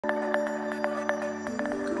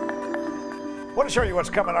Want to show you what's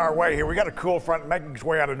coming our way here. We got a cool front making its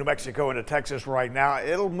way out of New Mexico into Texas right now.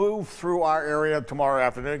 It'll move through our area tomorrow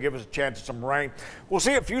afternoon, give us a chance of some rain. We'll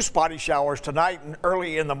see a few spotty showers tonight and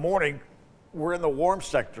early in the morning. We're in the warm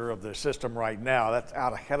sector of the system right now. That's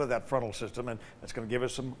out ahead of that frontal system, and that's going to give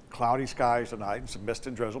us some cloudy skies tonight and some mist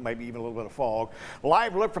and drizzle, maybe even a little bit of fog.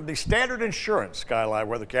 Live look from the Standard Insurance Skyline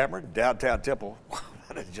weather camera, downtown Temple.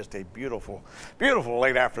 That is just a beautiful, beautiful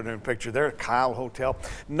late afternoon picture there at Kyle Hotel.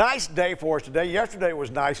 Nice day for us today. Yesterday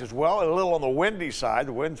was nice as well. A little on the windy side.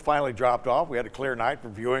 The winds finally dropped off. We had a clear night for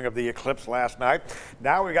viewing of the eclipse last night.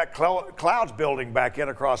 Now we got clouds building back in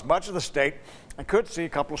across much of the state. I could see a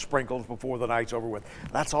couple of sprinkles before the night's over with.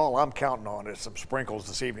 That's all I'm counting on is some sprinkles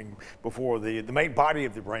this evening before the main body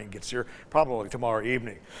of the rain gets here, probably tomorrow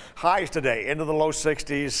evening. Highs today into the low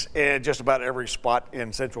 60s in just about every spot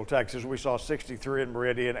in central Texas. We saw 63 in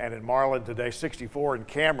Meridian and in Marlin today, 64 in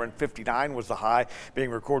Cameron, 59 was the high being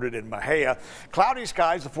recorded in Mahia. Cloudy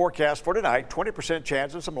skies, the forecast for tonight, 20%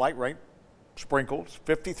 chance of some light rain. Sprinkles,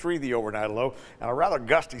 53 the overnight low, and a rather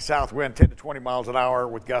gusty south wind, 10 to 20 miles an hour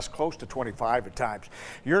with gusts close to 25 at times.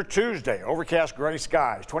 Your Tuesday, overcast gray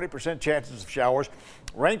skies, 20% chances of showers.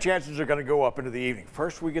 Rain chances are going to go up into the evening.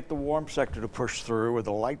 First, we get the warm sector to push through with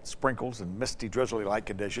the light sprinkles and misty, drizzly-like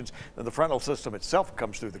conditions. Then the frontal system itself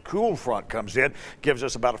comes through. The cool front comes in, gives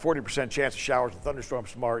us about a 40% chance of showers and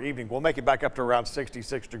thunderstorms tomorrow evening. We'll make it back up to around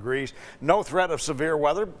 66 degrees. No threat of severe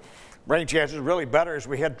weather. Rain chances really better as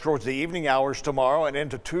we head towards the evening hours tomorrow and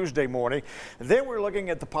into Tuesday morning. And then we're looking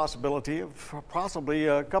at the possibility of possibly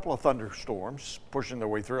a couple of thunderstorms pushing their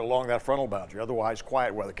way through along that frontal boundary. Otherwise,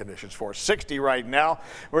 quiet weather conditions for us. 60 right now.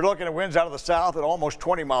 We're looking at winds out of the south at almost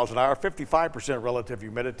 20 miles an hour, 55% relative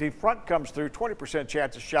humidity. Front comes through, 20%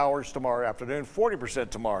 chance of showers tomorrow afternoon, 40%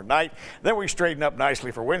 tomorrow night. Then we straighten up nicely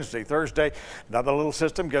for Wednesday, Thursday. Another little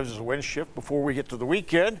system gives us a wind shift before we get to the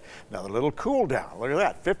weekend. Another little cool down. Look at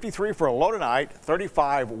that, 53 for a low tonight,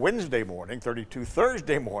 35 Wednesday morning, 32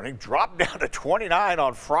 Thursday morning, drop down to 29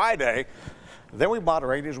 on Friday. Then we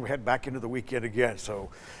moderate as we head back into the weekend again. So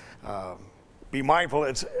be mindful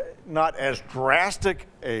it's not as drastic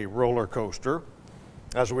a roller coaster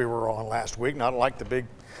as we were on last week, not like the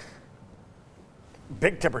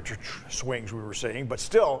big temperature swings we were seeing, but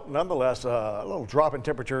still, nonetheless, a little drop in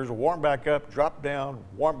temperatures, warm back up, drop down,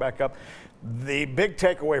 warm back up. The big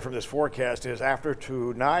takeaway from this forecast is after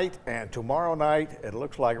tonight and tomorrow night, it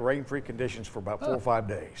looks like rain-free conditions for about 4 or 5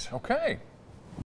 days. Okay.